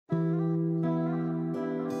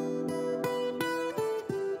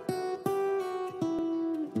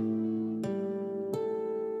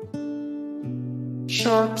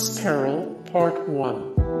Sharpe's Peril, Part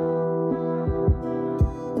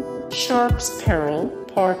 1. Sharpe's Peril,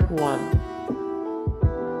 Part 1.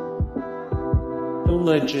 The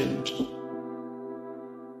Legend.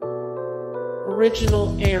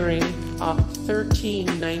 Original airing of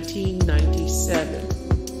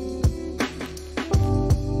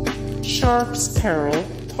 1997. Sharpe's Peril,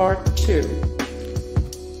 Part 2.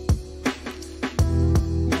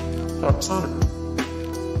 Sharpe's Honor.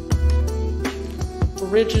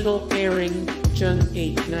 Original airing June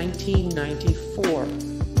 8, 1994.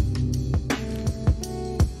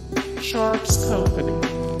 Sharpe's Company.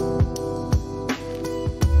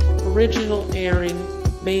 Original airing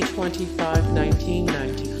May 25,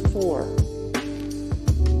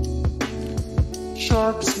 1994.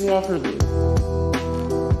 Sharpe's Waterloo.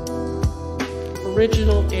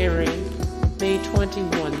 Original airing May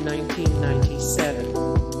 21, 1997.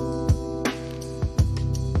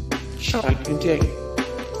 Sharpe Day.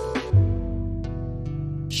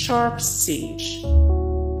 Sharpe's Siege.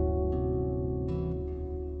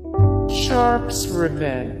 Sharpe's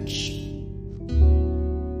Revenge.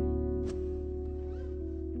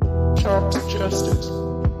 Sharpe's Justice.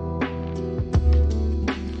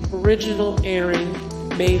 Original airing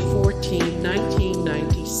May 14,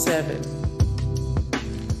 1997.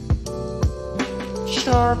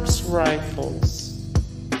 Sharpe's Rifles.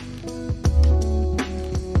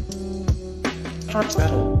 Sharpe's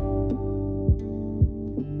Battle.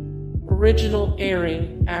 Original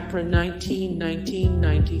airing April 19,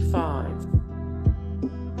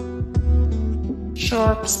 1995.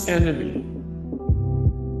 Sharpe's Enemy.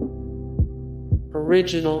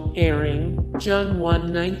 Original airing June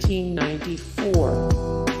 1,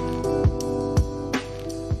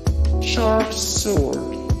 1994. Sharpe's Sword.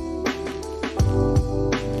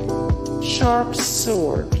 Sharpe's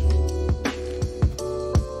Sword.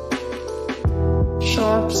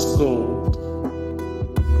 Sharpe's Gold.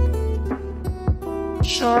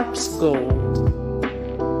 Sharpe's Gold.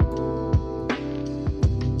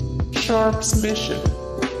 Sharpe's Mission.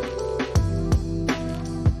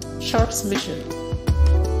 Sharpe's Mission.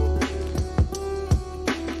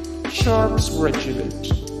 Sharpe's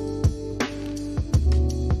Regiment.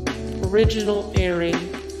 Original airing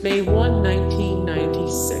May 1,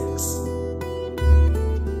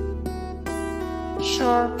 1996.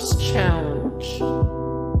 Sharpe's Challenge.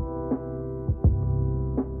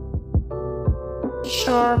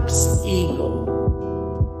 Sharpe's Eagle.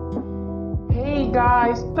 Hey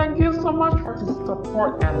guys, thank you so much for the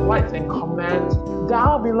support and likes and comments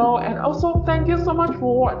down below, and also thank you so much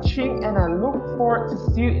for watching, and I look forward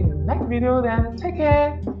to see you in the next video. Then take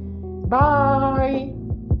care. Bye.